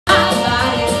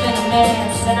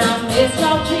guess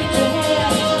I'll change your hair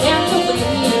and the way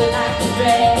you like to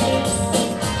dress.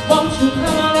 Won't you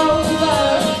come on over?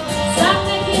 Stop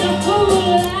making a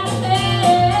fool out of me.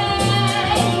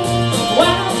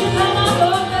 Why don't you come on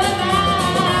over,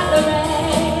 Valerie?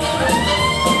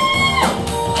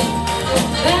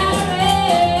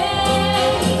 Valerie.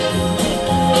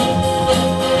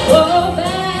 Oh,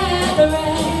 Valerie.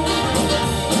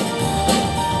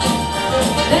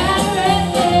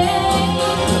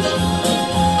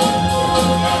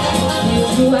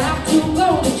 You have to go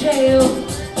to jail,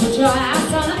 put your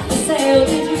ass on up for sale.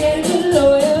 Did you get a good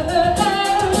lawyer?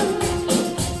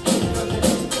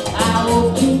 I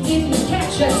hope you didn't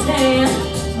catch a tan.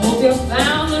 Hope you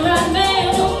found the right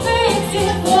man who'll fix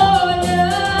it for you.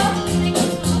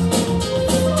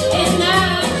 And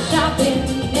now shopping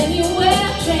anywhere,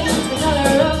 change the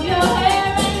color of your hair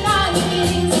and eyes.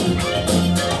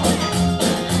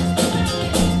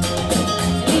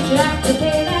 Did you have to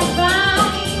pay that fine?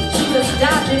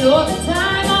 Dodging all the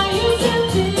time, are you too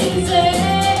busy?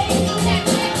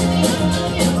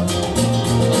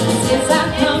 Since I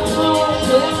come home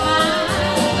with my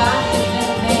body's been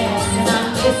a mess, and I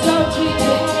miss your treatment.